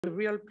A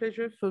real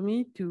pleasure for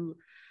me to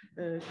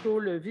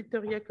call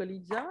Vittoria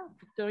Colizza.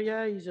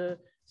 Vittoria is a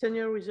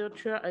senior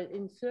researcher at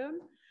Inserm,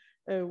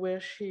 where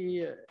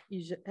she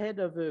is head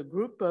of a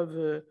group of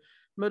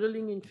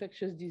modeling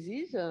infectious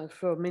disease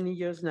for many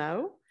years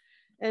now.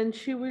 And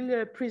she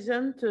will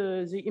present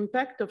the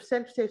impact of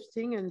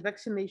self-testing and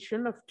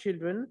vaccination of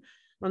children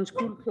on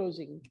school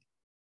closing.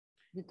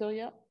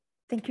 Vittoria?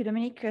 Thank you,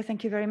 Dominique.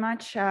 Thank you very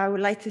much. I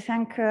would like to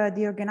thank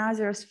the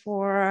organizers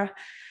for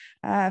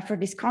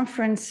this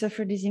conference,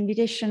 for this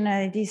invitation.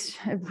 It is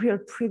a real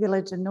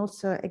privilege and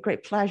also a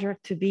great pleasure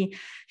to be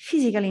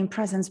physically in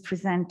presence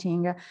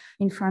presenting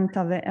in front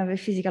of a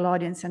physical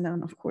audience and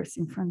then, of course,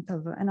 in front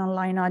of an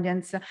online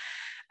audience.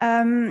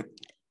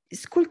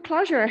 School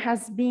closure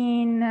has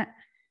been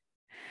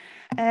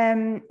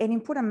an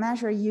important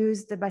measure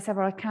used by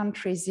several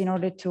countries in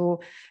order to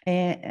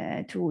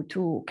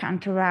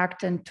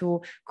counteract and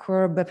to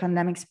curb the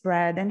pandemic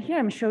spread. And here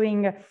I'm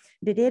showing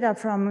the data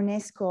from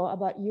UNESCO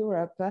about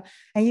Europe,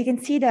 and you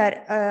can see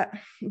that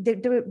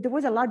there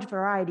was a large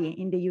variety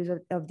in the use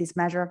of this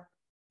measure.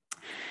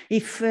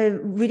 If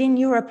within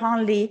Europe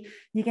only,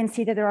 you can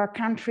see that there are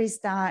countries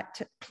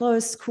that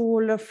close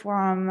school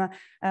for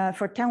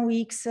 10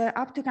 weeks,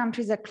 up to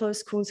countries that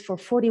close schools for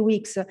 40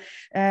 weeks.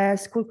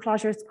 School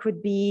closures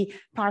could be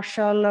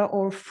partial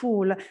or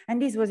full.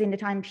 And this was in the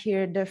time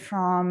period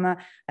from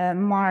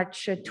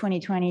March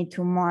 2020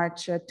 to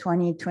March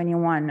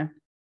 2021.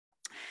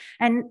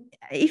 And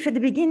if at the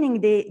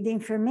beginning, the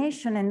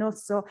information and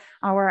also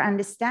our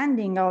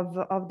understanding of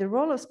the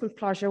role of school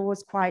closure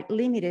was quite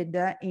limited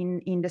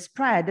in the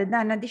spread,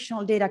 then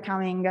additional data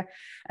coming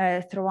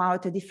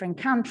throughout the different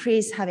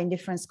countries, having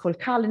different school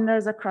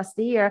calendars across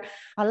the year,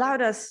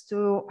 allowed us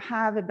to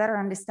have a better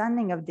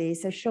understanding of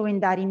this, showing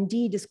that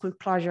indeed the school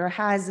closure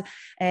has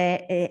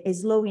a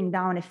slowing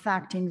down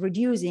effect in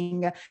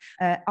reducing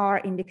R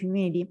in the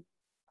community.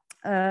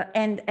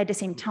 And at the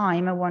same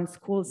time, once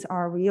schools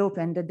are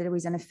reopened, there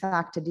is an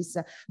effect. This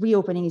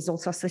reopening is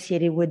also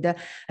associated with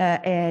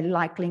a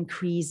likely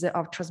increase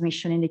of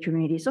transmission in the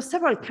community. So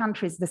several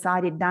countries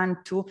decided then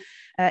to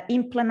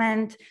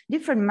implement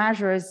different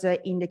measures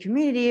in the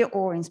community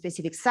or in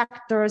specific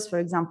sectors, for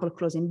example,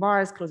 closing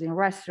bars, closing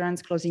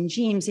restaurants, closing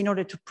gyms, in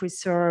order to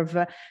preserve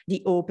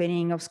the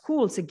opening of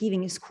schools,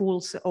 giving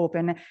schools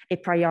open a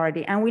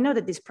priority. And we know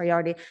that this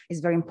priority is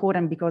very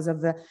important because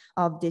of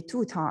the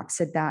two talks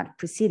that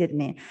preceded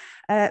me.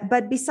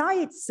 But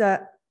besides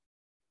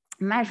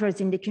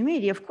measures in the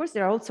community, of course,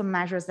 there are also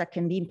measures that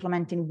can be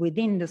implemented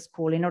within the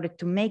school in order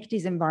to make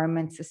these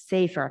environments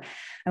safer.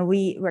 And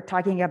we're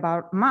talking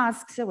about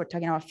masks, we're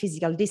talking about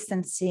physical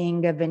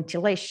distancing,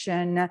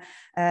 ventilation,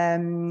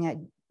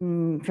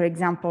 for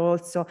example,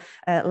 also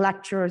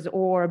lectures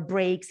or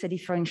breaks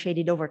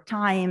differentiated over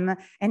time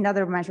and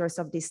other measures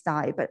of this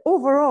type. But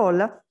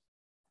overall,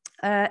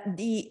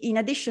 in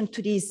addition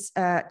to these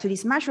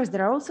measures,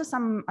 there are also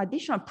some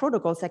additional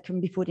protocols that can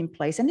be put in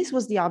place. And this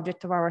was the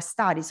object of our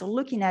study. So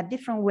looking at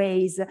different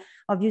ways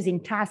of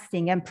using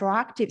testing and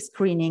proactive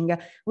screening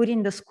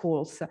within the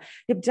schools.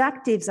 The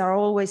objectives are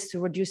always to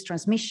reduce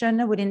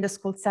transmission within the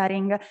school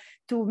setting,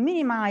 to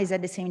minimize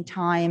at the same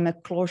time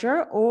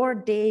closure or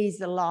days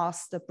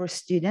lost per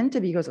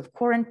student because of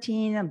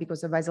quarantine,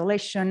 because of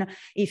isolation,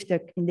 if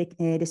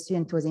the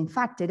student was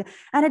infected.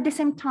 And at the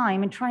same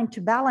time, in trying to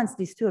balance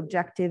these two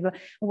objectives,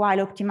 while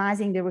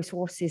optimizing the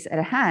resources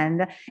at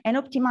hand and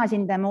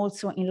optimizing them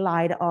also in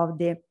light of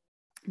the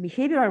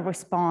behavioral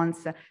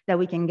response that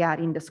we can get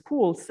in the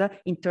schools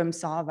in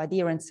terms of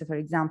adherence, for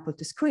example,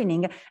 to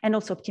screening, and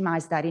also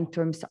optimize that in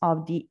terms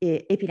of the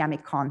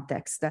epidemic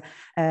context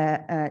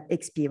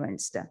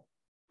experienced.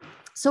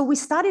 So we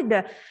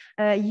started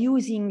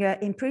using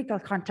empirical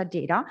contact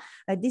data.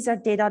 These are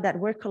data that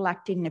were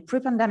collected in a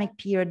pre-pandemic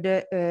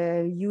period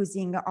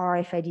using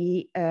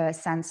RFID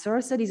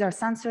sensors. So these are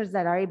sensors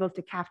that are able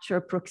to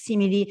capture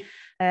proximity,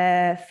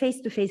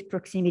 face-to-face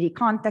proximity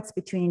contacts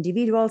between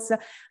individuals.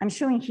 I'm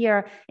showing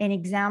here an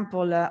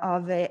example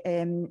of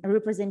a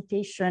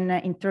representation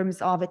in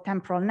terms of a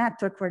temporal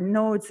network where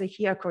nodes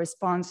here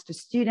corresponds to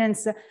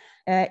students.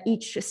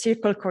 Each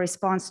circle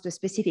corresponds to a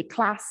specific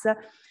class.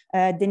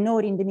 The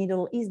node in the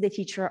middle is the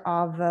teacher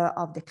of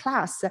the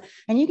class.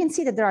 And you can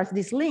see that there are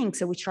these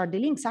links, which are the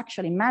links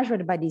actually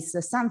measured by these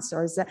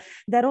sensors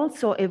that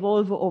also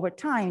evolve over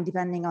time,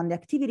 depending on the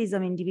activities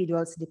of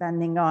individuals,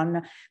 depending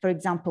on, for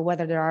example,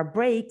 whether there are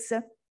breaks,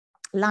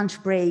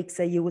 lunch breaks.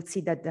 You will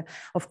see that,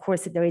 of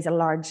course, there is a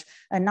large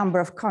number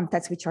of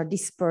contacts which are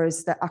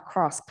dispersed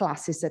across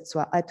classes as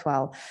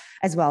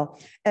well.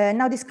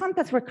 Now, these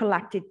contacts were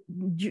collected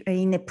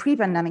in a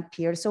pre-pandemic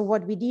period. So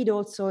what we did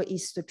also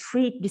is to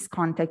treat these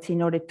contacts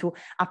in order to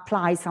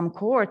apply some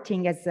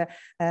cohorting as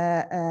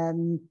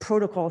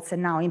protocols are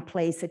now in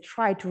place to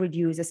try to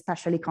reduce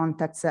especially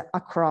contacts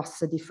across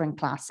different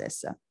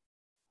classes.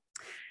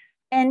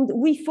 And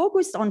we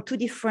focused on two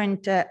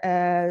different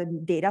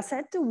data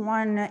sets.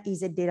 One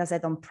is a data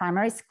set on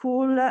primary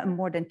school,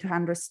 more than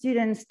 200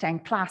 students, 10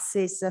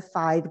 classes,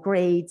 5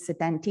 grades,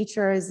 10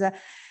 teachers.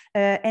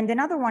 And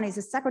another one is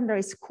a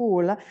secondary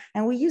school.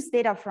 And we use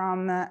data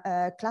from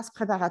class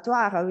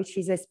préparatoire, which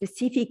is a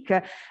specific,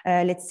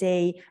 let's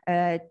say,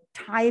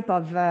 type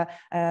of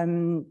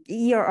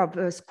year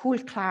of school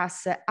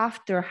class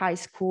after high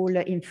school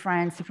in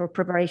France for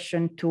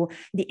preparation to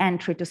the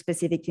entry to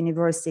specific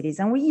universities.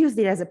 And we used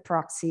it as a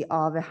proxy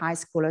of a high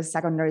school or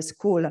secondary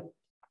school,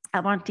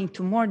 amounting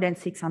to more than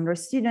 600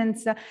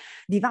 students,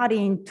 divided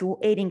into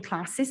 18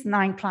 classes,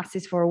 9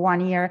 classes for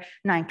 1 year,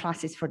 9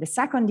 classes for the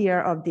second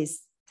year of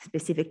this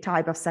specific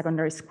type of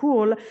secondary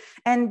school.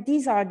 And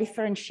these are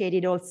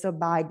differentiated also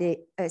by the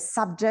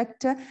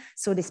subject.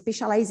 So the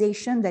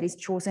specialization that is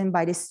chosen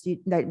by the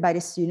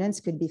students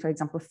could be, for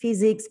example,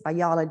 physics,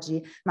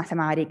 biology,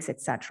 mathematics,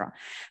 etc.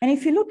 And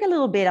if you look a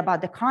little bit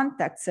about the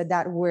context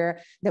that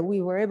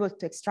we were able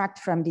to extract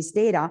from this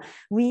data,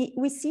 we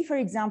see, for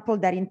example,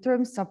 that in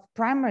terms of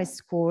primary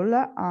school,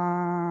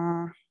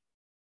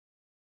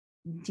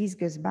 this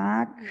goes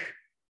back.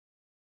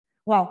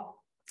 Well,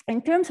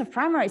 in terms of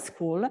primary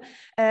school,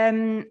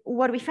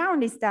 what we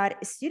found is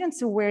that students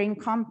who were in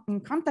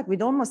contact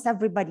with almost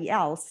everybody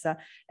else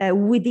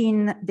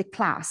within the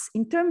class.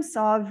 In terms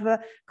of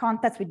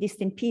contacts with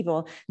distant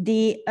people,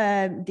 the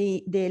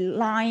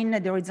line,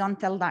 the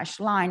horizontal dashed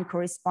line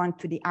corresponds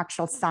to the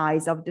actual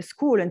size of the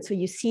school. And so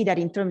you see that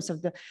in terms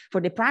of for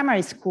the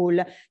primary school,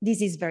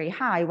 this is very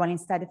high, while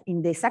instead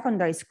in the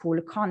secondary school,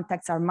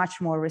 contacts are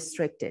much more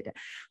restricted.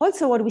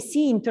 Also, what we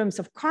see in terms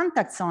of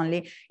contacts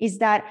only is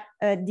that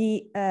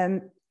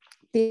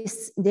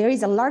there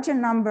is a larger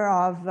number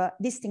of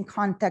distinct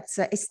contacts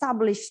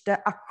established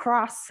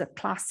across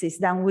classes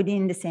than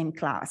within the same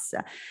class.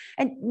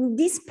 And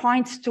this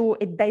points to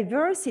a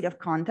diversity of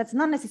contacts,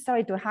 not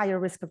necessarily to a higher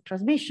risk of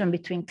transmission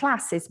between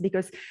classes,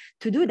 because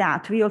to do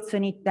that, we also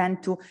need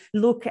then to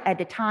look at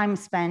the time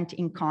spent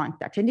in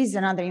contact. And this is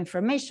another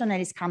information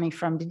that is coming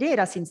from the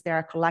data, since they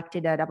are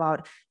collected at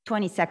about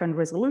 20-second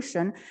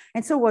resolution.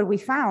 And so what we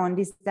found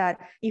is that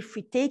if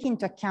we take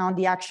into account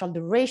the actual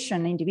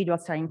duration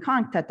individuals are in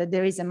contact, that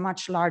there is a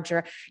much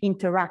larger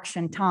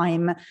interaction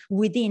time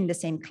within the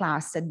same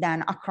class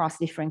than across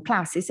different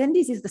classes. And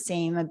this is the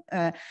same,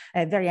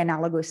 very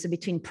analogous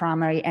between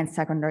primary and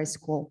secondary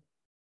school.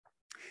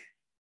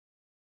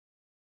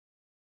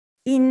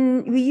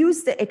 We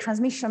used a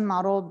transmission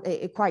model,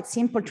 a quite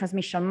simple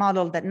transmission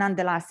model that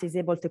nonetheless is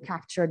able to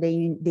capture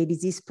the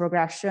disease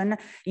progression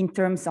in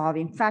terms of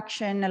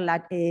infection,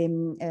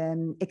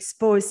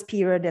 exposed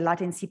period, the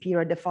latency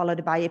period,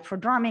 followed by a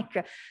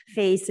prodromic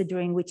phase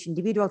during which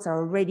individuals are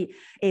already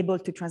able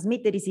to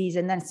transmit the disease,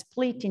 and then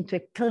split into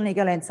a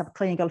clinical and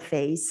subclinical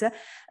phase,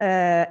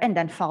 and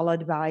then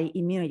followed by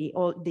immunity.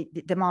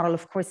 The model,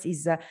 of course,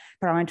 is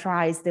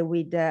parameterized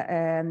with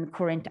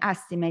current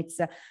estimates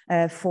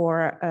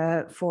for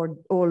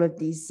all of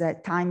these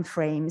time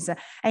frames.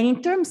 And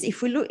in terms,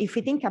 if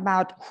we think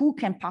about who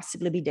can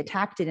possibly be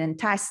detected and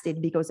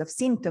tested because of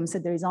symptoms,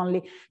 there is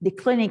only the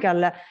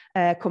clinical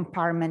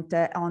compartment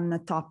on the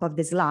top of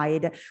the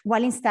slide,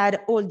 while instead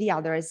all the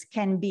others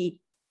can be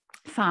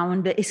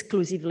found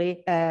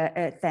exclusively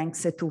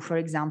thanks to, for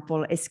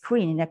example, a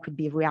screening that could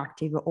be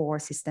reactive or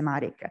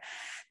systematic.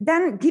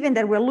 Then, given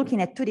that we're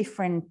looking at 2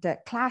 different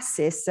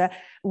classes,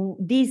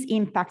 these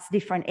impacts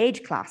different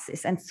age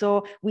classes. And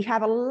so we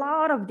have a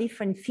lot of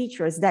different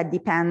features that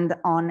depend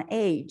on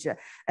age.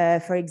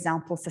 For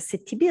example,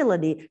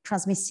 susceptibility,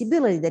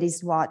 transmissibility, that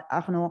is what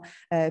Arnaud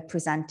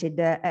presented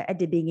at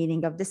the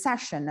beginning of the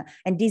session.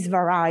 And this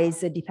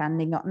varies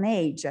depending on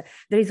age.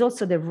 There is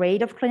also the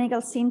rate of clinical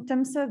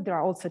symptoms. There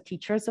are also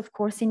teachers, of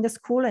course, in the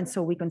school. And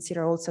so we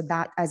consider also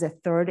that as a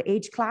 3rd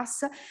age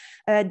class.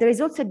 There is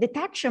also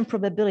detection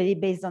probability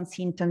based on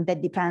symptom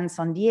that depends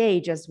on the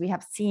age, as we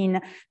have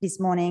seen this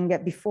morning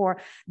before,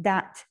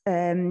 that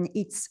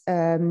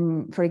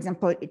for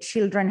example,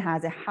 children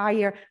has a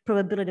higher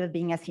probability of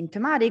being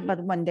asymptomatic,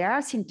 but when they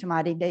are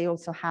symptomatic, they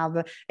also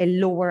have a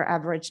lower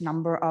average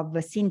number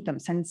of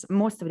symptoms. And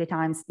most of the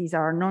times, these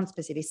are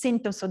non-specific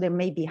symptoms, so they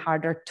may be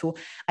harder to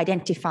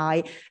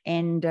identify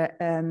and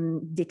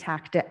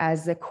detect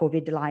as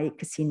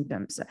COVID-like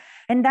symptoms.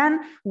 And then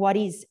what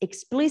is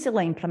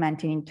explicitly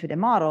implemented into the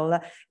model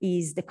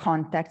is the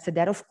context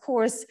that, of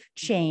course,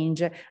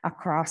 change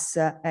across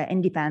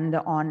and depend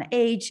on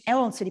age, and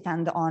also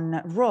depend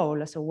on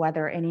role, so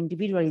whether an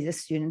individual is a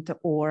student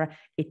or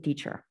a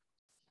teacher.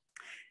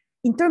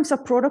 In terms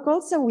of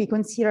protocols, we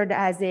considered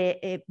as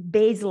a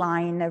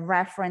baseline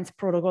reference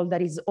protocol that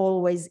is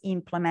always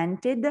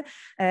implemented,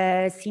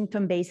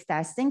 symptom-based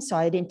testing, so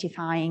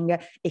identifying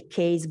a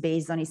case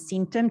based on its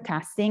symptom,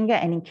 testing,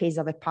 and in case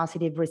of a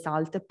positive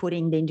result,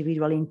 putting the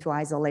individual into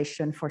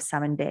isolation for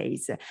 7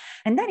 days.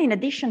 And then in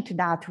addition to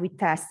that, we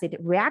tested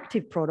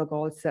reactive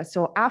protocols.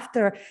 So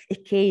after a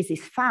case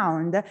is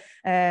found,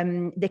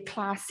 the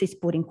class is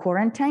put in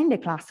quarantine, the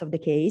class of the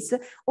case,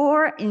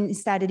 or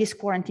instead this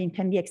quarantine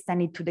can be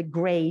extended to the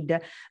grade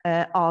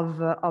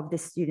of the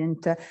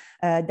student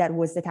that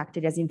was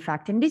detected as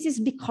infected. And this is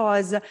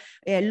because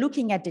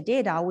looking at the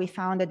data, we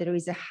found that there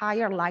is a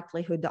higher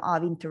likelihood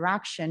of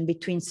interaction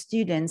between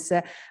students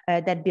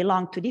that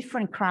belong to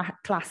different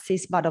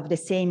classes but of the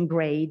same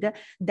grade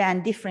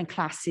than different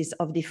classes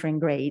of different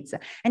grades.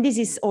 And this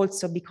is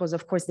also because,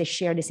 of course, they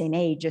share the same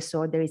age.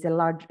 So there is a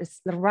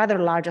rather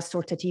large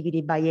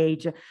assortativity by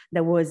age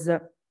that was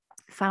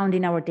found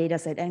in our data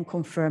set and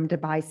confirmed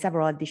by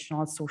several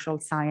additional social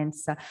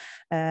science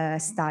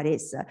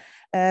studies.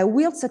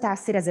 We also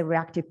tested as a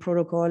reactive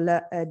protocol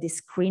the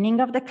screening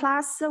of the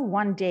class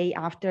 1 day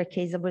after a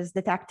case was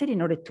detected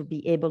in order to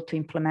be able to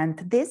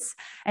implement this,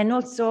 and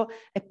also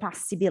a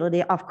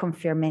possibility of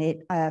confirming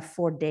it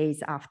 4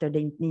 days after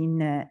the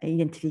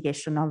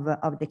identification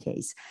of the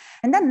case.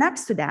 And then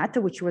next to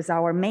that, which was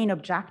our main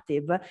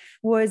objective,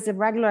 was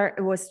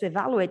to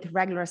evaluate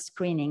regular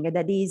screening,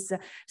 that is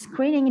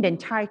screening the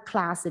entire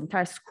class, the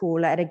entire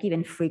school at a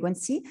given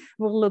frequency.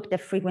 We'll look at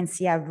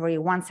frequency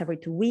once every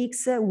 2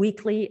 weeks,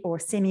 weekly or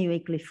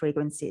semi-weekly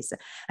frequencies.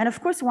 And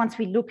of course, once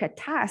we look at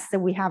tests,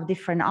 we have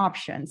different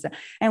options.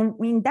 And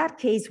in that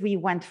case, we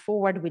went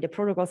forward with the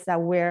protocols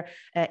that were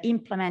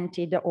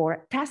implemented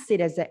or tested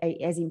as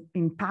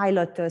in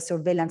pilot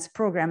surveillance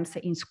programs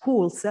in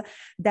schools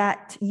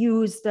that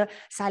used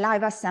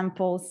saliva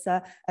samples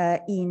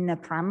in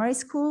primary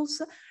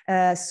schools.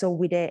 So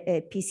with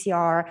a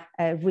PCR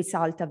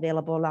result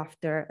available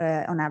after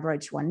on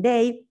average 1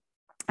 day.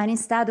 And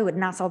instead with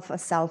nasal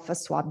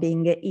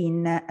self-swabbing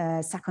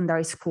in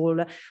secondary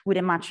school with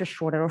a much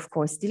shorter, of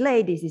course,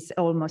 delay. This is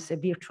almost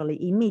virtually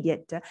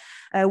immediate.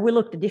 We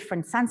looked at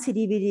different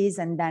sensitivities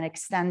and then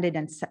extended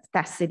and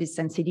tested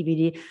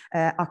sensitivity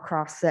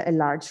across a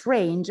large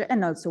range.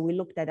 And also we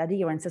looked at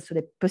adherence, so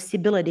the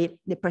possibility,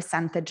 the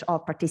percentage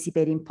of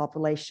participating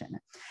population.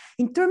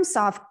 In terms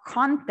of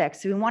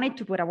context, we wanted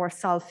to put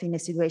ourselves in a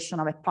situation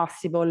of a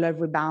possible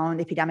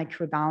rebound, epidemic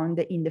rebound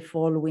in the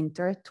fall,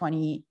 winter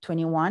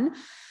 2021.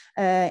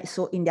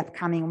 So in the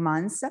upcoming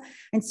months.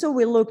 And so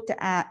we looked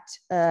at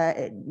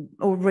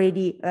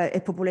already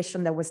a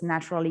population that was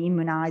naturally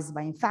immunized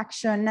by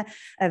infection,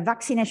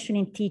 vaccination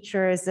in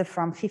teachers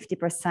from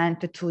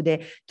 50% to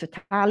the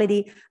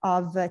totality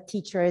of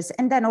teachers,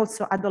 and then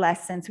also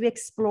adolescents. We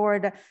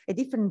explored a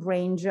different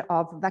range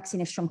of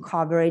vaccination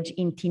coverage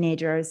in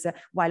teenagers,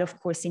 while of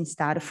course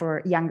instead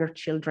for younger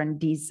children,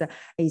 this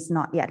is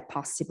not yet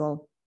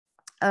possible.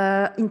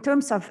 In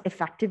terms of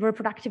effective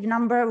reproductive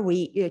number,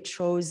 we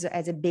chose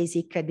as a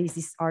basic,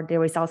 these are the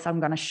results I'm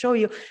going to show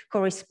you,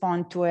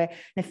 correspond to an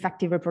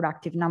effective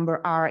reproductive number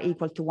R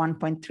equal to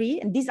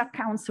 1.3. And this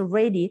accounts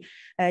already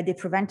the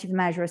preventive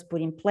measures put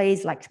in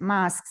place, like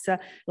masks,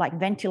 like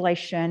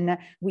ventilation,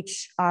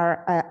 which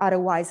are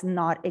otherwise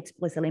not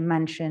explicitly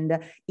mentioned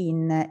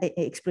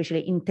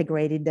explicitly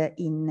integrated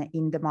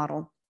in the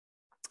model.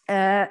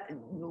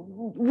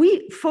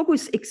 We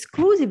focus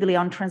exclusively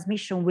on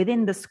transmission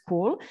within the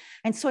school.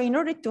 And so in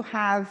order to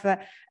have,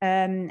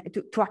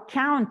 to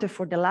account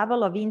for the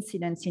level of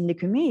incidence in the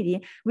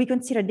community, we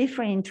consider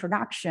different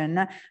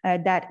introduction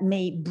that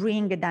may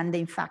bring then the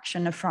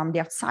infection from the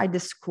outside the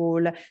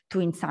school to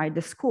inside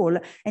the school.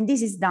 And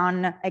this is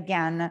done,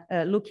 again,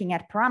 looking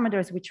at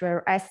parameters which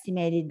were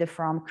estimated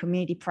from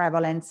community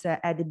prevalence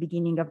at the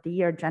beginning of the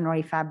year,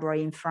 January,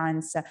 February in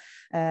France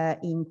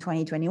in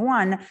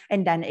 2021,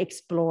 and then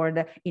explore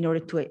in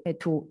order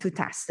to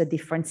test the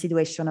different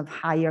situation of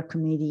higher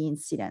community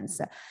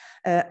incidence.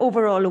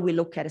 Overall, we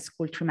look at a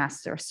school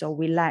trimester. So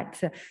we let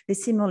the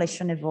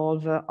simulation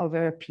evolve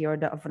over a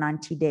period of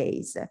 90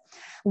 days.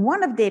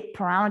 One of the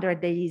parameters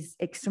that is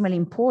extremely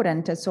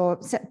important, so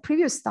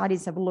previous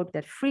studies have looked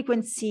at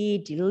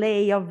frequency,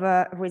 delay of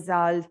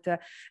result,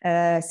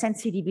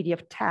 sensitivity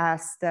of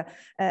test,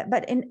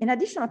 but an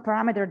additional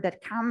parameter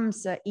that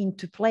comes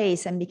into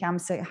place and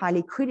becomes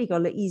highly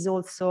critical is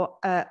also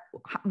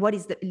what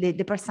is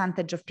the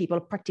percentage of people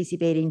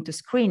participating to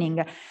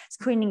screening.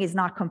 Screening is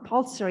not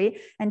compulsory,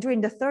 and during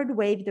the third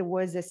wave, there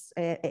was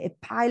a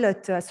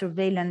pilot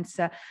surveillance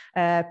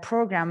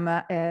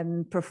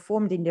program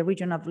performed in the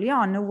region of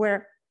Lyon,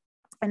 where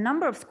a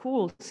number of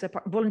schools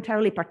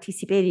voluntarily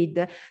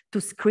participated to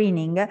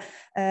screening.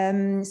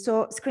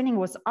 So screening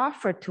was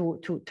offered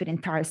to the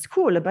entire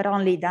school, but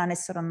only then a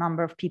certain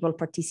number of people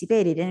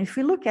participated. And if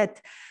we look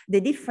at the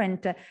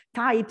different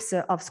types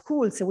of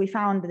schools, we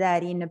found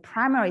that in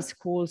primary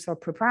schools or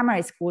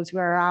pre-primary schools,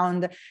 we're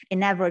around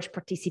an average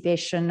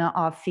participation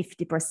of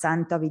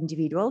 50% of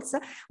individuals,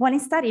 while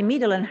instead in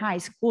middle and high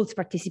schools,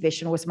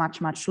 participation was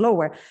much, much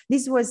lower.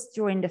 This was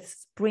during the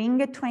spring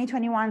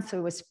 2021, so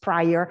it was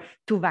prior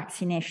to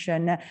vaccination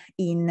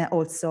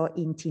also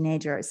in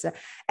teenagers.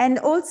 And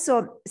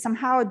also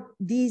somehow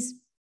these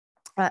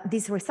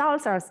these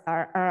results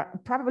are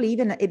probably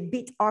even a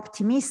bit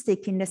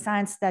optimistic in the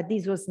sense that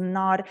this was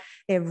not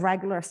a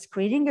regular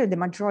screening. The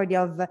majority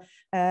of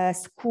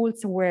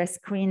schools were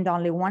screened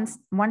only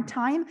one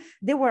time.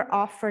 They were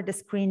offered the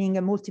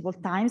screening multiple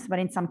times, but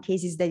in some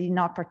cases they did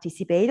not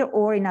participate,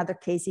 or in other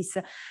cases,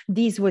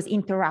 this was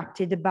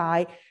interrupted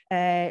by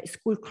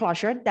school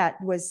closure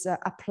that was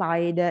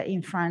applied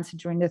in France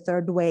during the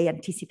third wave,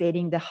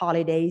 anticipating the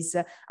holidays,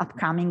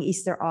 upcoming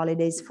Easter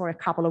holidays for a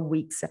couple of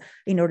weeks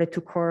in order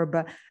to curb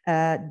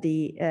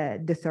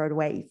the third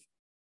wave.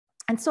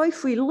 And so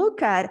if we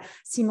look at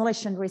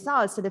simulation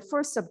results, so the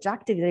first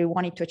objective that we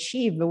wanted to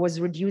achieve was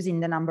reducing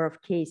the number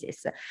of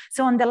cases.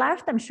 So on the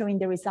left, I'm showing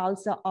the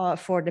results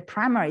for the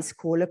primary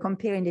school,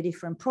 comparing the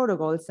different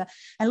protocols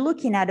and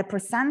looking at the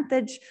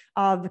percentage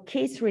of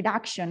case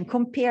reduction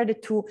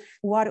compared to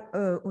what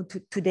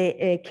to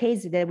the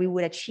case that we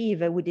would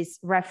achieve with this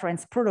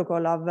reference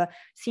protocol of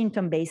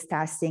symptom-based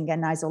testing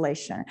and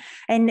isolation.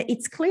 And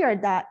it's clear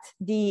that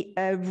the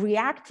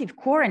reactive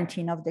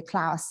quarantine of the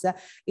class,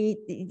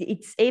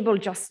 it's able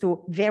just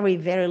to very,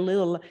 very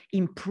little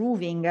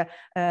improving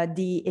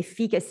the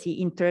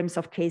efficacy in terms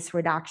of case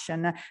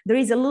reduction. There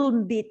is a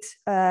little bit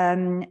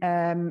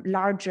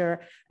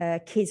larger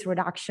case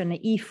reduction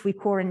if we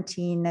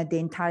quarantine the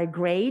entire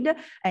grade.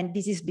 And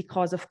this is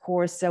because, of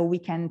course, we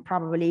can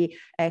probably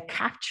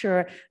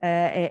capture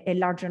a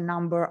larger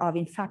number of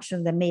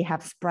infections that may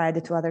have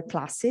spread to other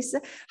classes.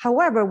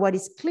 However, what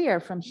is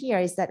clear from here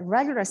is that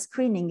regular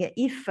screening,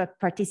 if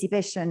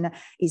participation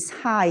is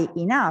high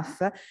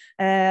enough,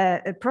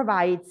 provides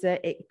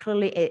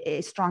clearly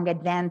a strong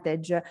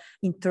advantage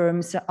in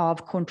terms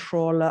of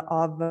control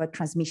of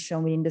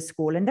transmission within the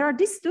school. And there are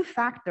these two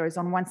factors.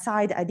 On one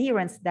side,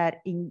 adherence that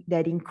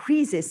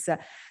increases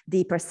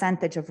the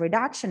percentage of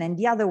reduction, and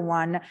the other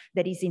one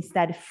that is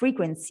instead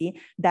frequency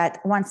that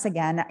once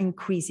again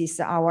increases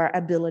our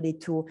ability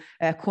to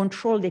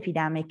control the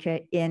epidemic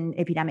in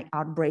epidemic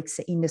outbreaks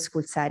in the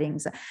school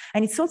settings.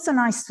 And it's also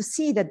nice to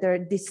see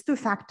that these two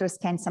factors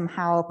can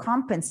somehow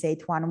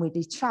compensate one with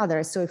each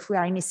other. So if we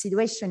are in a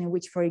situation in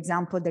which, for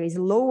example, there is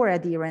lower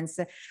adherence,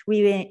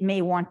 we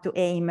may want to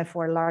aim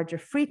for a larger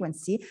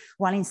frequency,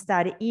 while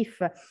instead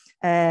if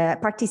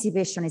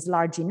participation is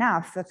large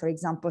enough, for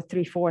example,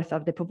 3/4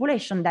 of the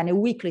population, then a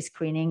weekly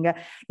screening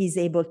is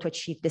able to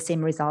achieve the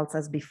same results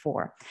as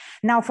before.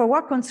 Now, for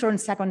what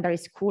concerns secondary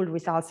school,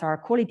 results are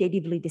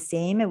qualitatively the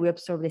same. We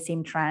observe the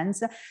same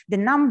trends. The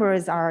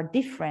numbers are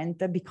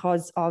different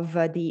because of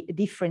the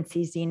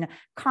differences in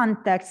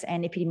context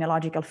and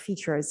epidemiological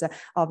features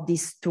of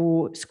these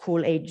two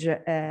school age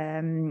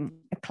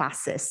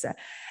classes.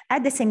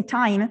 At the same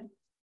time,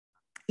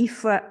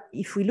 if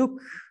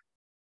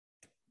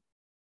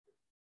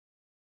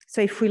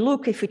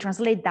we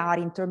translate that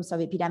in terms of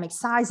epidemic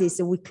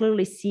sizes, we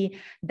clearly see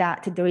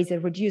that there is a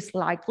reduced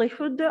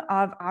likelihood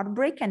of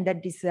outbreak, and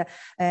that this,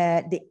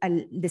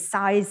 the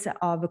size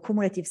of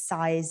cumulative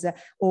size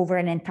over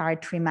an entire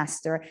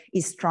trimester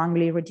is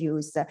strongly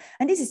reduced.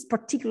 And this is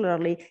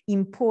particularly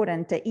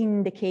important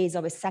in the case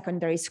of a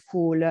secondary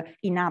school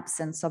in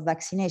absence of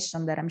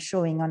vaccination that I'm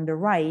showing on the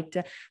right,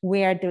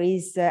 where there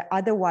is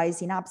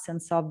otherwise in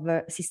absence of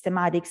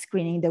systematic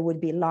screening, there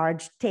would be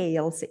large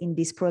tails in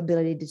this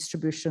probability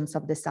distribution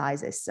of the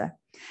sizes.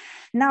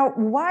 Now,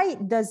 why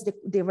does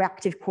the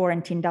reactive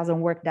quarantine doesn't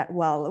work that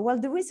well? Well,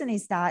 the reason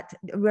is that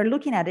we're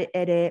looking at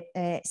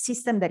a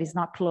system that is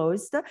not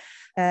closed.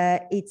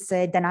 It's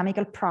a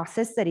dynamical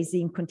process that is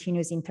in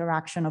continuous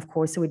interaction, of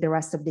course, with the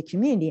rest of the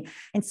community.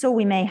 And so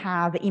we may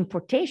have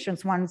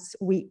importations. Once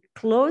we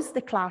close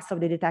the class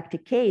of the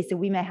detected case,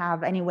 we may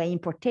have anyway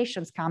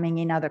importations coming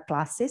in other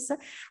classes.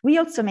 We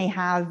also may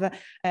have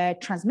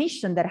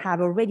transmission that have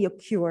already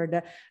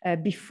occurred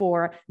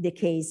before the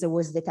case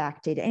was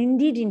detected. And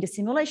indeed, in the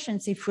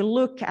simulations, if we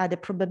look at the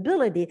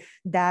probability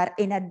that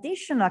an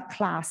additional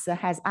class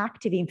has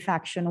active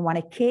infection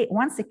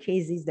once a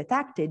case is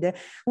detected,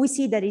 we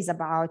see that is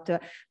about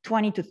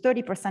 20 to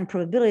 30%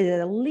 probability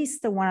that at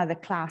least one of the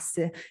class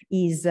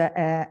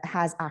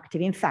has active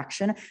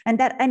infection, and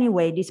that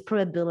anyway this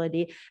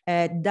probability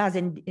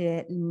doesn't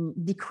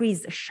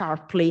decrease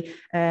sharply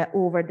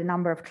over the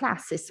number of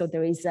classes. So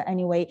there is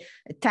anyway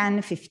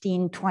 10,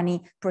 15,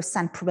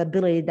 20%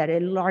 probability that a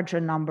larger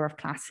number of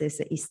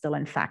classes is still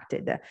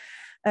infected.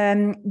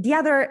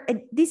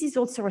 This is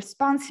also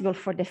responsible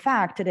for the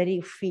fact that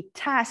if we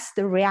test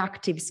the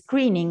reactive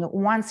screening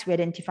once we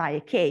identify a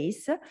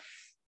case,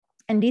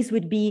 and this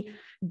would be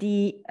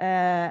the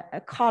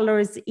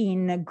colors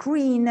in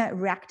green,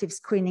 reactive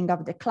screening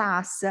of the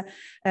class,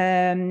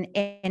 and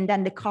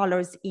then the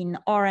colors in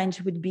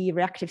orange would be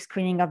reactive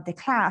screening of the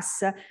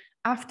class.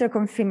 after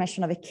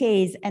confirmation of a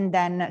case, and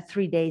then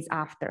 3 days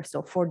after,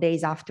 so 4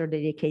 days after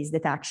the case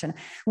detection.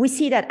 We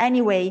see that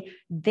anyway,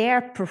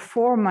 their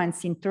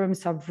performance in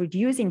terms of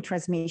reducing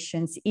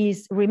transmissions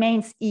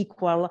remains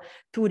equal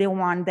to the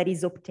one that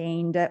is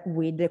obtained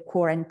with the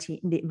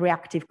quarantine, the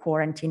reactive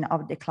quarantine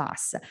of the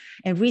class.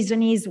 And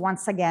reason is,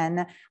 once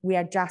again, we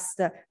are just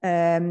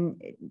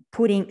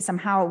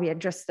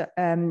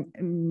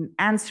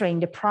answering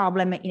the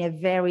problem in a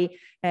very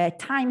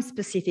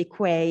time-specific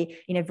way,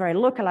 in a very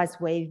localized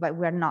way, but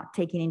we're not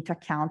taking into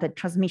account that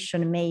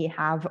transmission may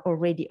have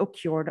already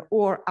occurred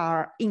or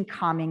are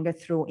incoming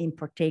through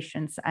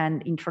importations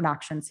and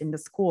introductions in the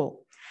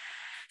school.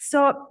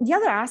 So the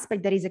other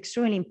aspect that is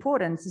extremely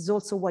important is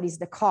also what is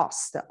the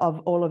cost of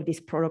all of these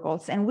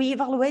protocols. And we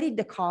evaluated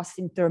the cost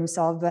in terms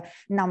of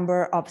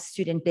number of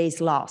student days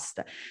lost.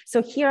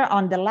 So here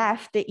on the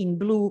left in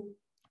blue,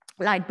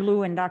 light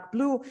blue and dark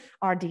blue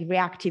are the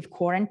reactive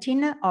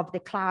quarantine of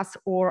the class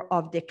or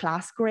of the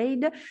class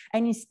grade.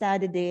 And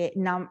instead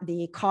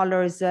the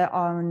colors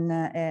on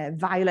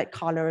violet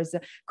colors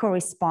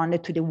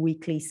correspond to the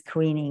weekly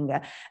screening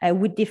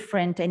with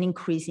different and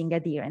increasing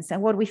adherence.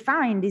 And what we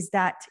find is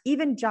that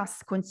even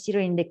just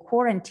considering the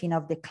quarantine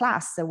of the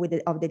class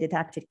of the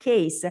detected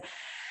case,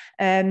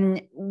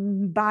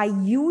 by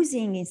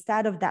using,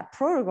 instead of that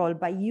protocol,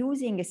 by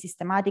using a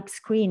systematic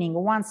screening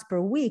once per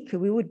week,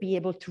 we would be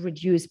able to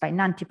reduce by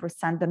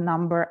 90%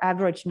 the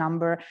average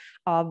number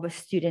of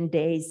student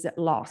days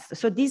lost.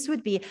 So this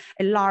would be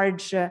a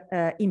large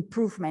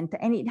improvement,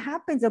 and it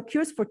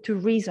occurs for two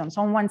reasons.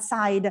 On one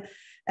side,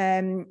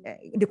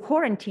 the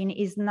quarantine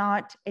is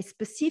not a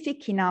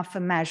specific enough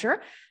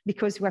measure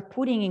because we're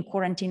putting in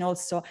quarantine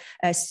also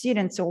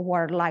students who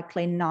are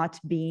likely not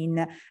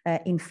being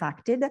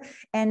infected.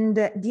 And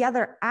the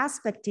other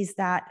aspect is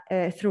that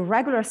through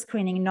regular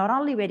screening, not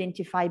only we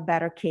identify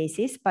better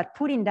cases, but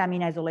putting them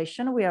in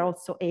isolation, we are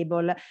also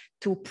able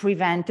to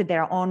prevent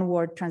their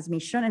onward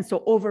transmission. And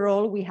so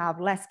overall, we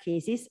have less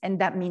cases, and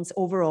that means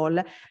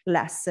overall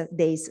less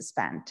days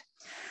spent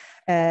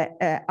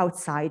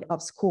outside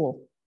of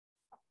school.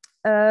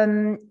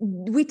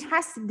 We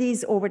tested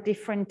these over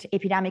different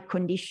epidemic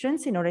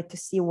conditions in order to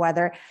see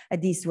whether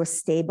these were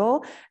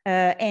stable.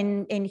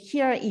 And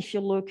here, if you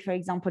look, for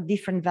example,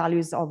 different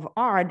values of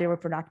R, the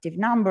reproductive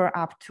number,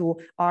 up to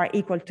R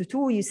equal to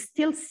 2, you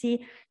still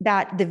see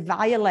that the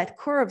violet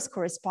curves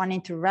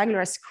corresponding to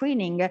regular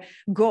screening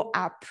go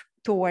up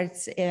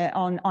towards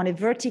on a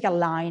vertical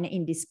line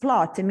in this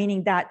plot,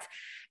 meaning that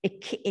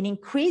an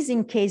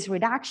increasing case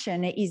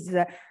reduction is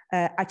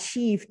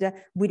achieved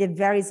with a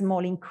very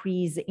small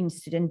increase in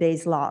student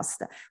days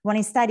lost. When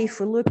instead, if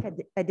we look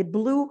at the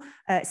blue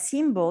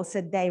symbols,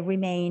 they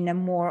remain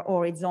more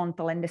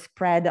horizontal and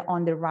spread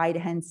on the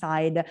right-hand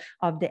side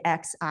of the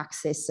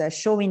x-axis,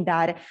 showing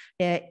that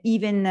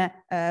even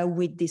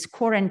with this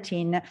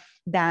quarantine,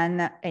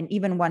 and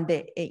even when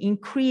the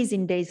increase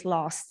in days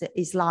lost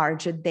is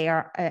large,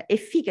 their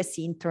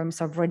efficacy in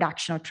terms of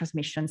reduction of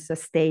transmissions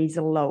stays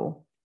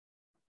low.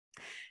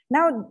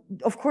 Now,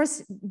 of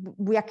course,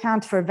 we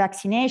account for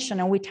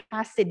vaccination, and we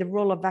tested the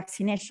role of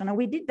vaccination. And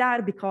we did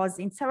that because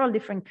in several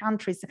different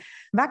countries,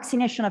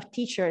 vaccination of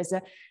teachers,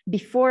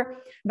 before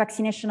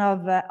vaccination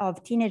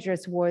of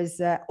teenagers was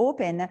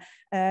open,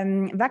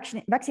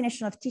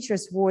 vaccination of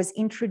teachers was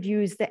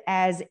introduced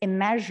as a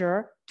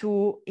measure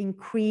to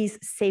increase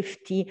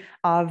safety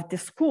of the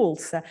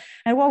schools.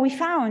 And what we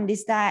found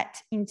is that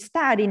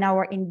instead,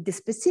 in the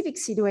specific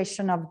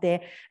situation of the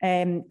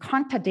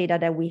contact data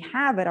that we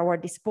have at our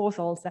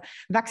disposals,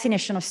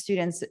 vaccination of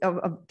students,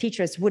 of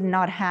teachers would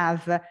not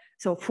have,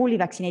 so fully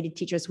vaccinated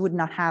teachers would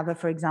not have,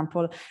 for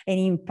example, an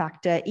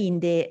impact in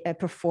the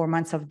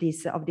performance of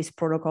these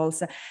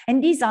protocols.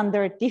 And these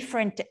under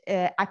different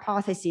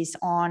hypotheses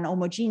on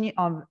homogeneous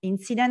of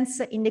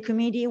incidence in the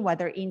community,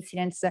 whether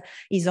incidence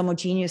is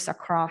homogeneous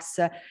across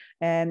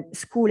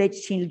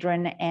school-age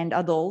children and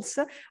adults,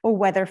 or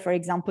whether, for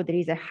example, there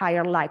is a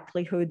higher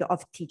likelihood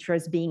of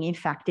teachers being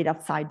infected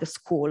outside the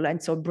school,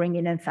 and so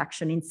bringing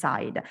infection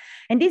inside.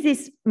 And this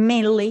is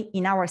mainly,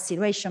 in our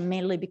situation,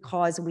 mainly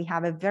because we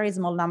have a very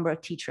small number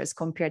of teachers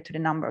compared to the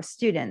number of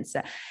students.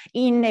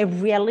 In a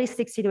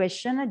realistic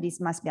situation, this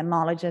must be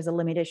acknowledged as a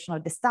limitation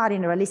of the study.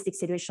 In a realistic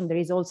situation, there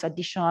is also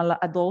additional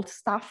adult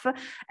staff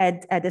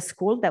at the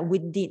school that we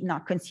did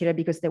not consider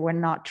because they were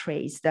not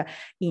traced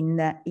in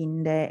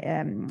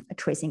the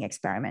tracing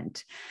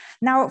experiment.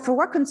 Now, for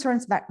what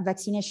concerns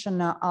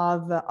vaccination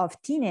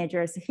of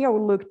teenagers, here we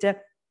looked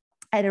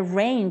at a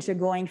range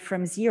going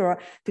from 0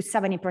 to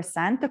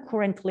 70%.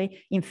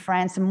 Currently in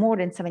France, more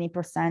than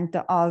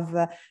 70%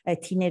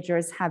 of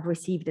teenagers have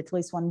received at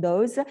least one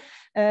dose.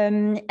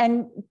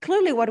 And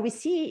clearly what we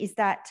see is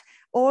that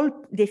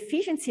the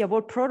efficiency of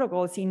all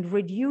protocols in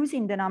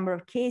reducing the number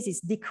of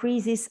cases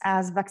decreases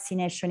as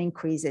vaccination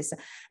increases.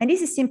 And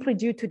this is simply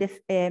due to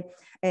the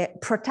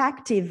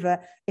protective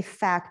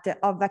effect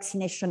of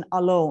vaccination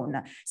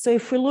alone. So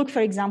if we look,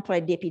 for example,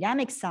 at the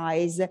epidemic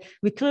size,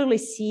 we clearly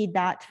see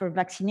that for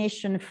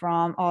vaccination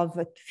of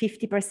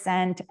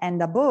 50%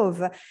 and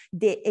above,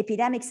 the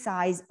epidemic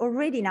size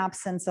already in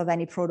absence of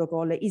any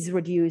protocol is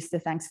reduced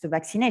thanks to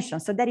vaccination.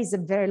 So that is a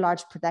very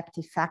large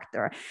protective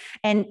factor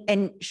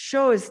and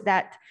shows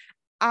that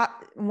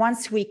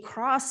once we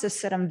cross a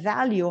certain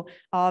value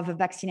of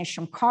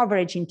vaccination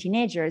coverage in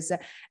teenagers,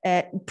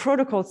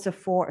 protocols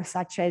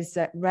such as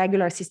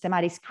regular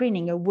systematic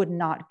screening would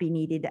not be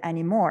needed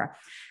anymore.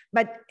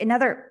 But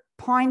another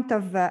point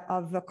of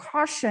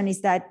caution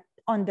is that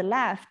on the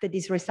left,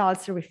 these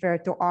results refer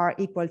to R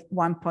equals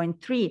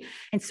 1.3.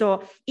 And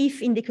so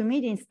if in the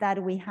community instead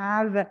we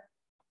have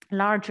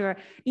larger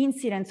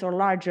incidence or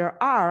larger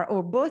R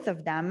or both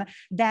of them,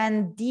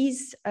 then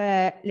these,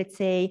 let's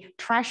say,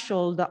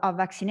 threshold of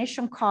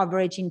vaccination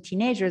coverage in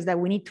teenagers that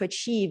we need to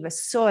achieve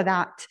so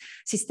that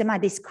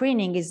systematic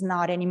screening is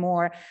not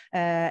anymore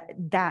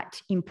that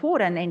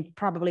important and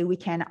probably we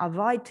can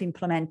avoid to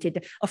implement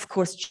it, of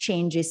course,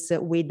 changes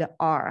with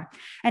R.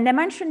 And I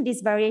mentioned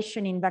this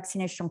variation in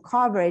vaccination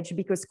coverage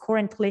because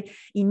currently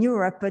in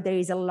Europe, there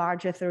is a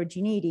large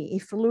heterogeneity.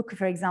 If you look,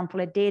 for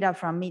example, at data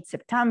from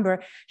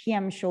mid-September, here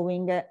I'm showing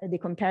the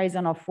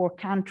comparison of 4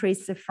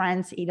 countries,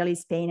 France, Italy,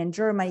 Spain, and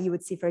Germany. You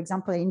would see, for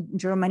example, in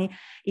Germany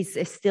is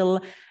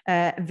still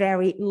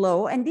very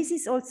low. And this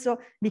is also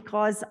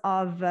because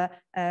of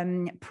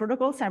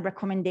protocols and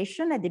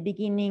recommendation. At the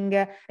beginning,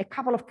 a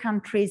couple of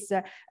countries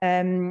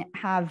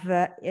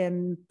have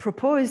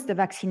proposed the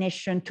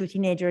vaccination to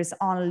teenagers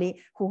only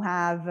who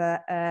have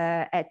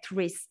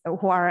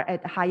who are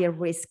at higher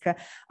risk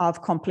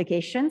of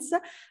complications.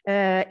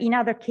 In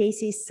other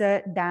cases,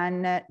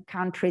 then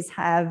countries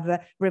have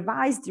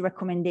revised the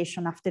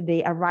recommendation after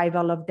the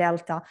arrival of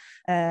Delta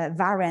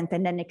variant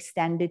and then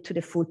extended to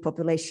the full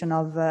population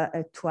of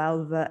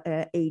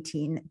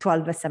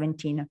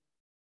 12-17.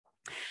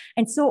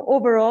 And so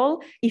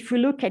overall, if we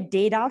look at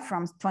data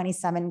from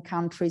 27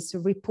 countries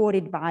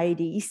reported by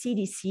the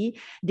ECDC,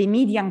 the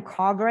median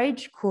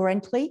coverage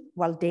currently,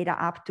 well, data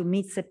up to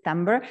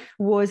mid-September,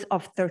 was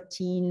of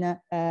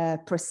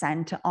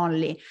 13%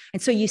 only.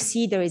 And so you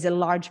see there is a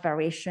large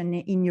variation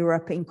in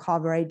Europe in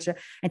coverage.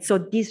 And so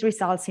these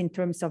results in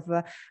terms of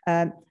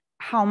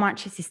how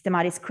much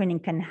systematic screening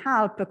can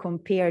help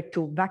compared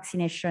to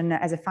vaccination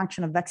as a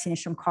function of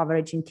vaccination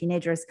coverage in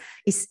teenagers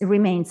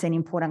remains an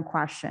important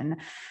question.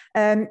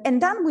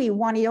 And then we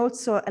wanted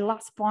also a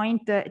last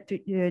point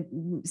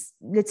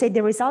let's say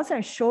the results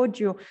I showed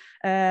you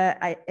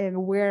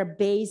were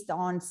based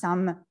on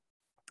some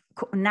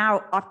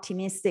now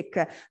optimistic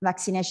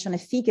vaccination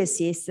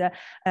efficacies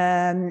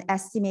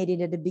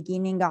estimated at the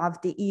beginning of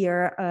the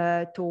year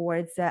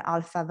towards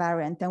Alpha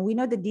variant. And we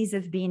know that these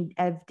have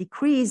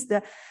decreased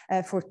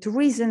for 2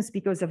 reasons,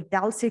 because of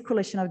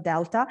circulation of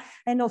Delta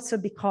and also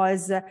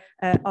because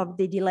of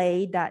the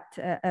delay that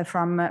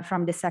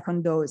from the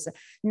second dose.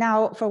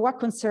 Now, for what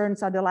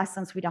concerns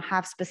adolescents, we don't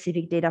have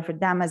specific data for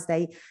them as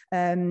they,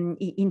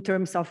 in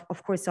terms of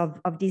course,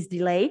 of this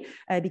delay,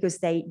 because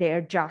they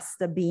are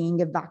just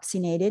being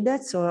vaccinated.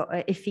 So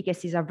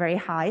efficacies are very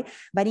high.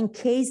 But in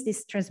case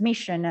this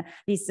transmission,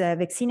 this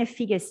vaccine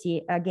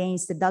efficacy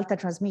against the Delta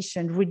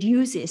transmission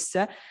reduces,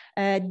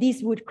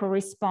 this would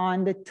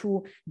correspond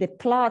to the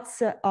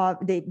plots of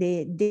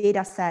the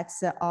data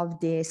sets of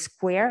the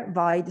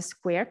wide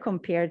square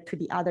compared to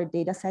the other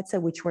data sets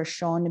which were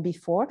shown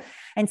before.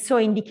 And so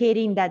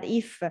indicating that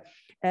if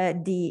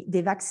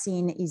the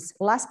vaccine is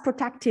less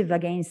protective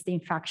against the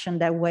infection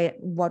than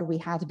what we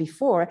had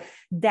before,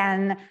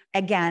 then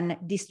again,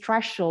 this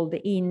threshold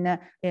in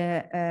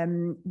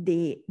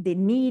the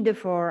need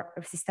for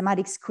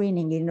systematic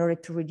screening in order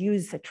to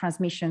reduce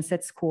transmissions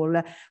at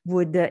school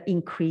would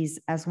increase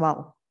as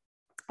well.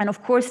 And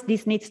of course,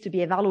 this needs to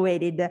be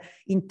evaluated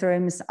in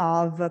terms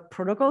of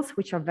protocols,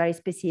 which are very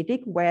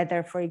specific,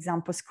 whether, for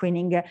example,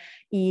 screening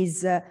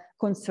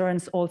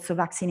concerns also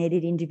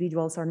vaccinated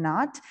individuals or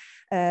not.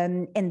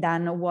 And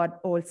then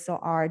what also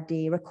are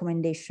the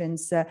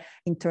recommendations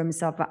in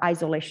terms of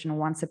isolation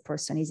once a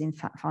person is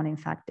found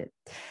infected.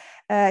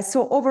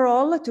 So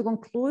overall, to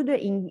conclude,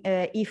 in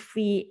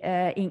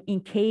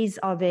case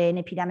of an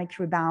epidemic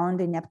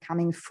rebound in the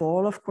upcoming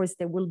fall, of course,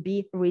 there will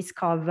be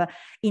risk of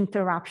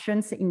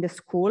interruptions in the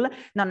school,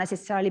 not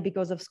necessarily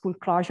because of school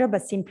closure,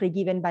 but simply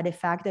given by the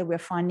fact that we're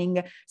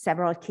finding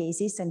several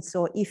cases. And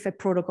so if a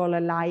protocol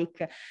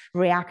like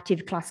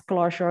reactive class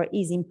closure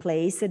is in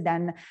place,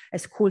 then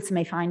schools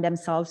may find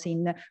themselves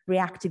in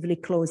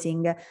reactively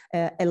closing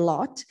a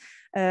lot.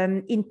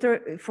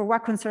 For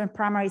what concerns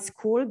primary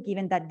school,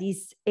 given that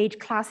this age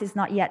class is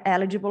not yet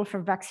eligible for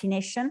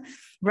vaccination,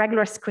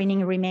 regular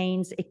screening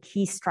remains a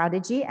key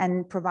strategy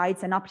and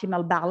provides an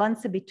optimal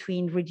balance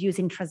between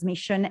reducing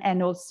transmission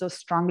and also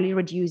strongly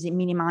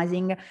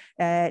minimizing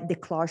the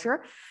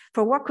closure.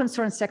 For what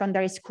concerns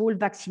secondary school,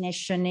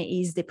 vaccination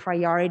is the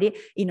priority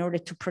in order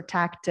to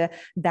protect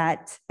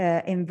that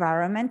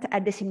environment.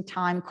 At the same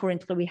time,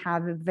 currently we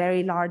have a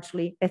very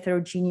largely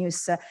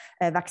heterogeneous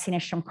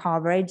vaccination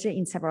coverage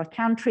in several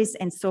countries.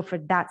 And so for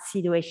that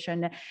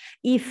situation,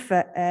 if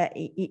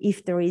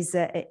there is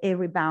a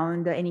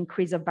rebound, an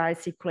increase of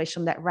virus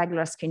circulation, that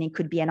regular screening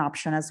could be an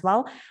option as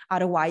well.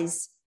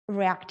 Otherwise,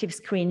 reactive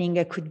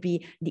screening could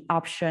be the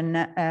option,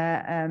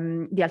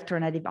 the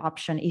alternative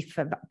option if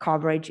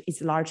coverage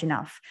is large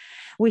enough.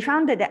 We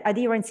found that the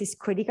adherence is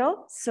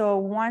critical. So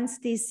once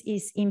this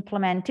is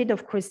implemented,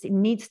 of course, it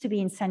needs to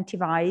be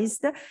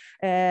incentivized.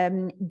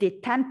 The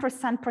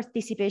 10%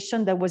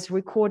 participation that was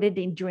recorded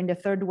during the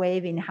third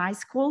wave in high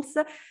schools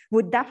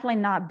would definitely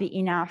not be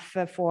enough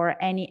for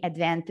any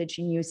advantage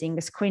in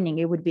using screening.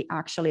 It would be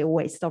actually a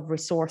waste of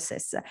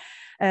resources.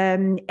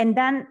 And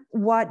then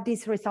what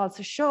these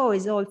results show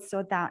is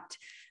also that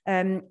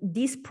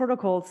these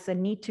protocols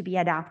need to be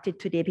adapted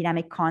to the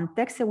epidemic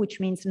context, which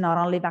means not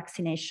only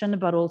vaccination,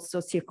 but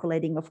also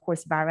circulating, of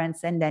course,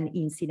 variants and then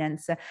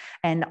incidence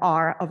and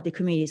R of the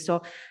community.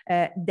 So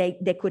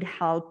they could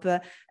help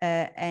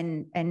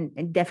and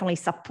definitely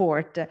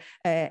support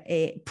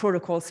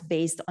protocols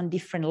based on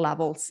different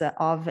levels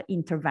of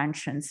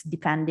interventions,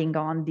 depending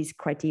on these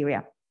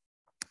criteria.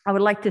 I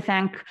would like to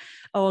thank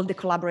all the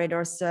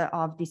collaborators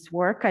of this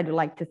work. I would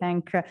like to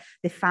thank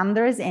the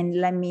funders, and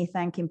let me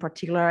thank in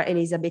particular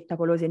Elisabetta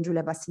Colosi and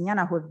Giulia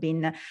Bassignana, who have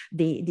been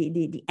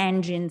the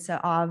engines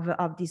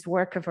of this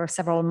work for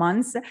several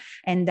months.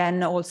 And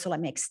then also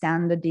let me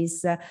extend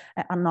these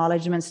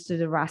acknowledgements to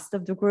the rest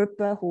of the group,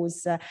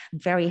 who's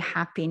very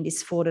happy in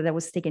this photo that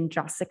was taken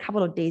just a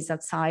couple of days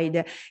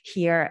outside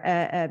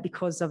here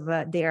because of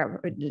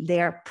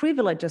their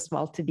privilege as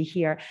well to be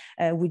here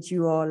with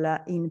you all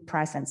in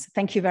presence.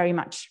 Thank you very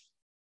much.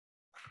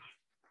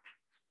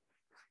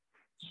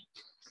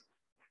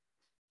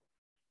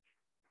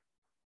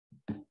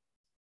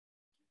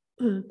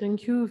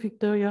 Thank you,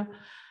 Victoria.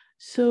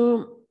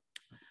 So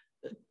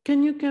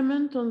can you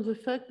comment on the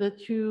fact that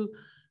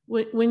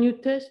when you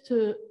test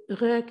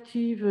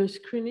reactive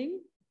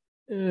screening,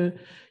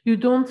 you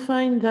don't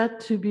find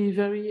that to be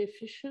very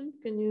efficient?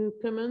 Can you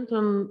comment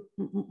on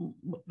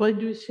why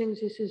do you think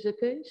this is the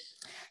case?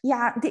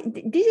 Yeah,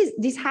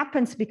 this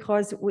happens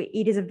because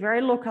it is a very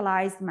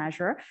localized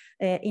measure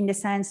in the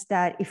sense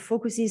that it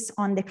focuses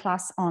on the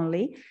class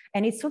only,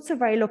 and it's also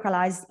very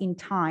localized in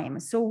time.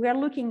 So we are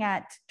looking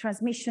at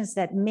transmissions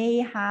that may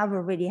have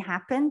already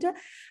happened.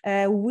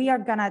 We are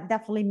gonna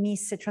definitely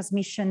miss a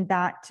transmission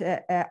that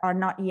are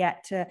not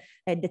yet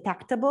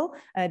detectable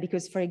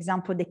because, for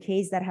example, the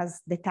case that has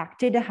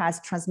detected has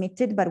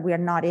transmitted, but we are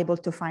not able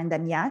to find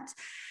them yet.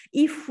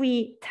 If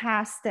we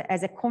test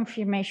as a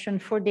confirmation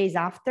 4 days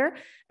after,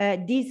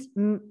 this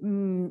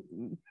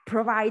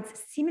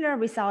provides similar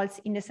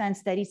results in the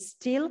sense that it's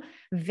still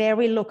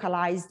very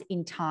localized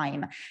in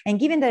time. And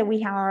given that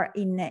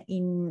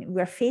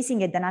we're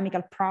facing a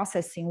dynamical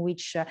process in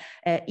which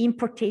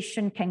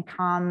importation can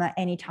come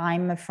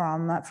anytime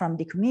from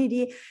the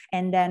community,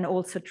 and then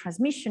also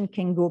transmission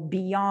can go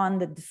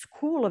beyond the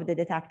school of the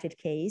detected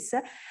case,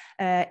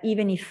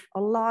 even if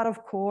a lot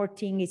of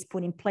cohorting is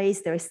put in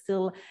place, there is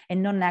still a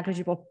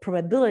non-negligible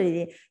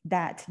probability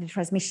that the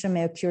transmission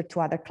may occur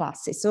to other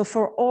classes. So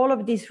for all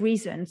of these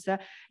reasons,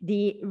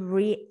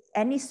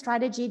 any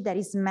strategy that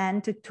is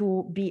meant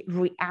to be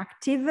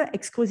reactive,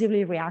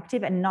 exclusively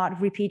reactive and not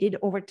repeated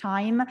over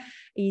time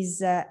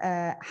has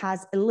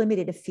a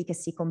limited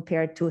efficacy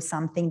compared to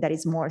something that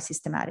is more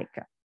systematic.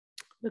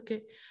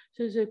 Okay,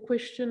 so there's a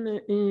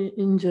question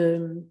in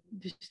the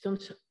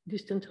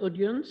distant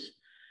audience.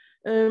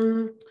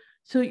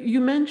 So you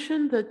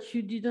mentioned that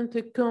you didn't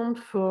account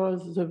for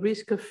the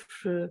risk of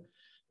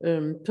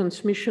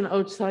transmission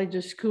outside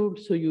the school,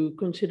 so you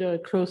consider a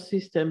closed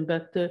system,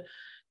 but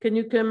can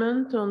you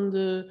comment on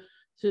the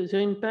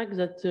impact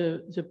that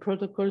the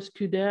protocols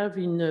could have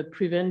in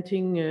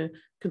preventing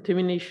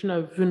contamination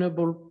of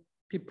vulnerable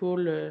people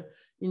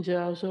in the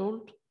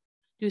household?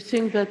 Do you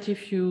think that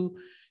if you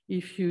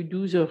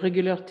do the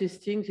regular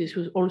testing, this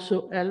will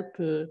also help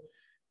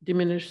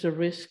diminish the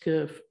risk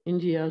in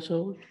the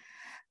household?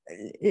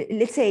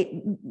 Let's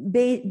say,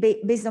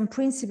 based on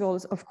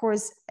principles, of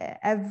course,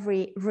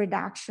 every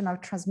reduction of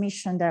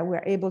transmission that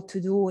we're able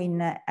to do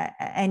in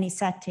any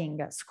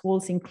setting,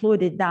 schools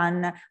included,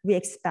 then we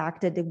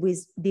expect that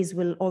this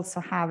will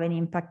also have an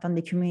impact on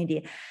the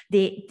community.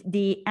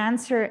 The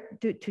answer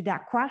to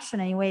that question,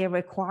 anyway,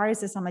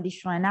 requires some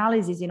additional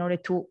analysis in order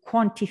to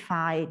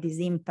quantify this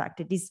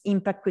impact. This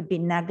impact could be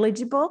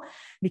negligible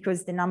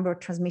because the number of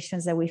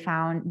transmissions that we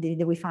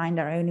find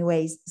are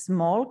anyways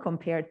small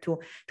compared to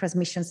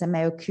transmissions that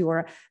may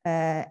occur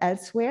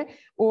elsewhere,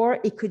 or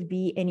it could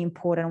be an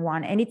important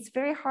one. And it's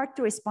very hard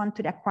to respond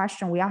to that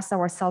question. We asked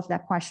ourselves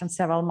that question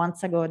several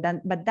months ago,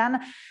 but then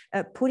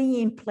putting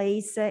in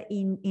place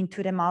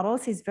into the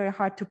models is very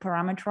hard to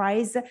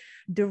parameterize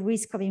the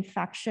risk of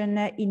infection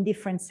in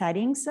different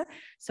settings.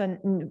 So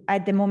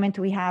at the moment,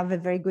 we have a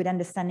very good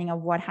understanding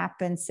of what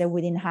happens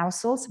within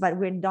households, but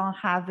we don't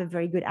have a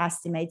very good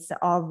estimates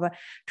of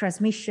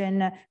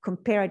transmission,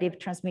 comparative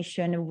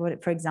transmission,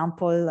 for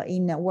example,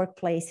 in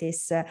workplaces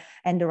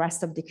and the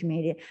rest of the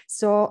community.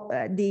 So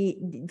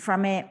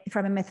from a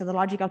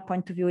methodological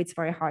point of view, it's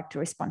very hard to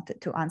respond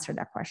to answer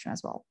that question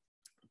as well.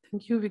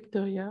 Thank you,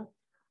 Victoria.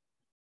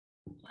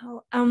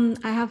 Well,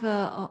 I have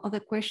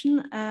another question.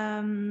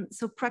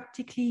 So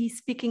practically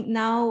speaking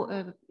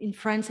now in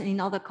France and in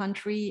other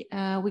countries,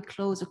 we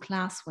close a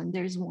class when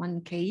there's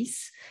one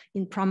case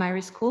in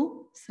primary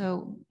school,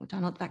 so which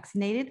are not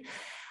vaccinated.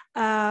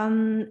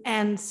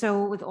 And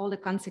so with all the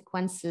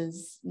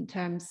consequences in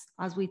terms,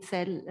 as we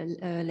said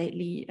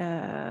lately,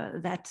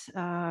 that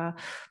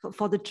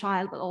for the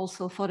child, but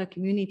also for the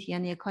community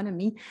and the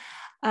economy.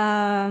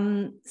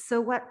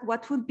 So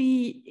what would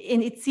be,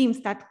 and it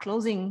seems that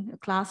closing a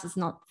class is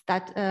not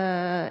that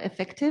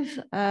effective.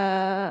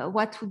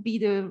 What would be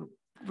the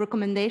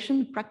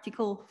recommendation,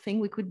 practical thing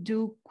we could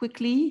do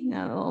quickly,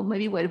 or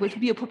maybe what would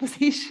be a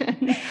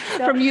proposition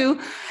from you?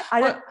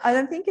 I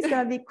don't think it's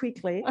going to be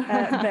quickly,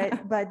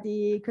 but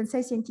the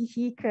Conseil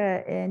scientifique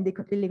and the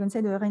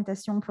Conseil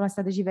d'orientation pour la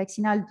stratégie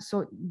vaccinale,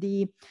 so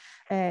the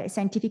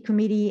scientific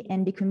committee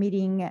and the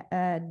committee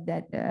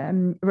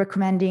that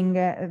recommending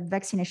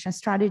vaccination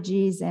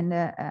strategies and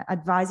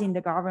advising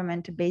the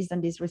government based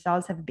on these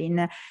results have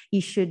been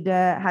issued,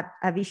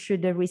 have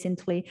issued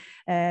recently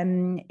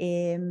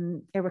a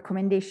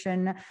recommendation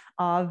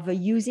of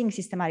using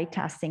systematic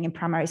testing in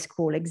primary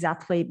school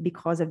exactly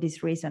because of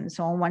this reason.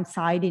 So on one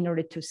side, in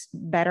order to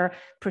better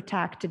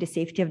protect the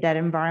safety of that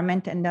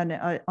environment, and then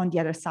on the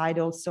other side,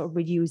 also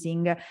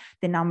reducing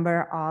the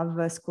number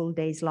of school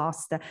days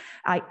lost.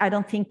 I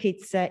don't think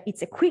it's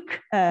a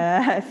quick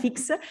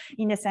fix,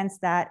 in the sense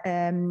that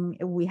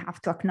we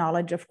have to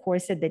acknowledge, of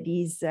course, that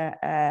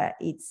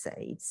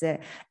it's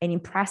an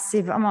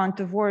impressive amount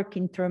of work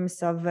in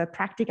terms of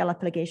practical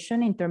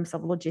application, in terms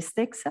of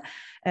logistics.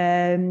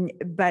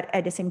 But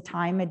at the same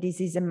time,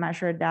 this is a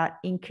measure that,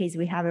 in case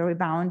we have a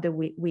rebound,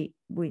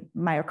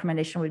 my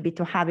recommendation would be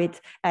to have it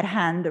at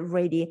hand,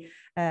 ready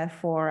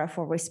for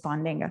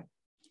responding.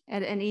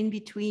 And in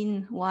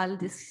between, while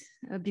this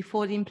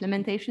before the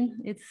implementation,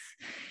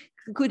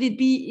 could it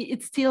be?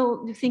 It's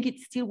still. You think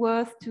it's still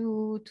worth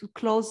to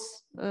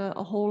close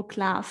a whole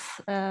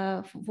class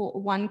for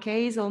one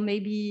case, or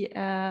maybe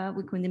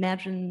we could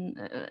imagine.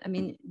 I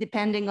mean,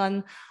 depending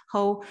on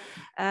how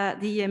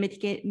the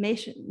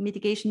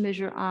mitigation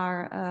measures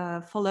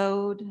are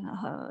followed,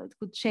 it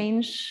could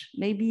change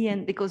maybe,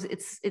 and because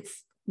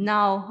it's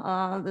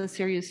now the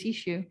serious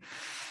issue.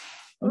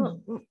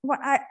 Well,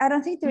 I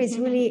don't think there is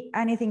really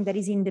anything that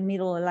is in the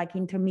middle, like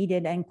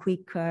intermediate and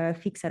quick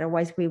fix.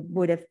 Otherwise, we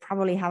would have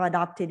probably have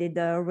adopted it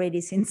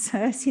already since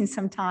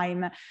some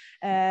time.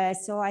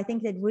 So I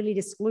think that really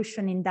the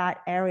solution in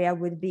that area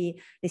would be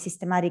the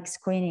systematic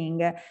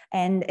screening,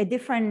 and a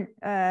different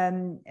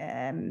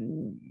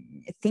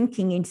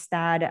thinking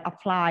instead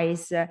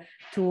applies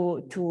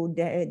to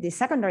the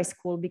secondary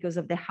school, because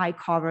of the high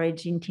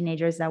coverage in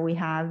teenagers that we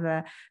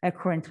have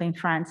currently in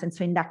France. And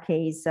so in that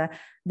case,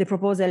 the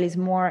proposal is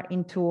more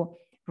into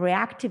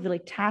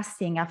reactively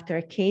testing after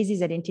a case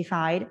is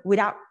identified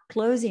without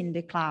closing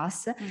the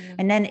class.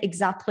 And then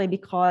exactly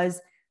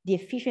because the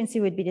efficiency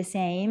would be the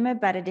same,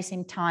 but at the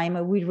same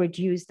time, we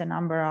reduce the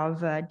number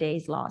of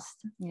days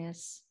lost.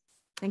 Yes.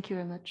 Thank you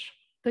very much.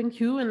 Thank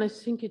you. And I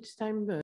think it's time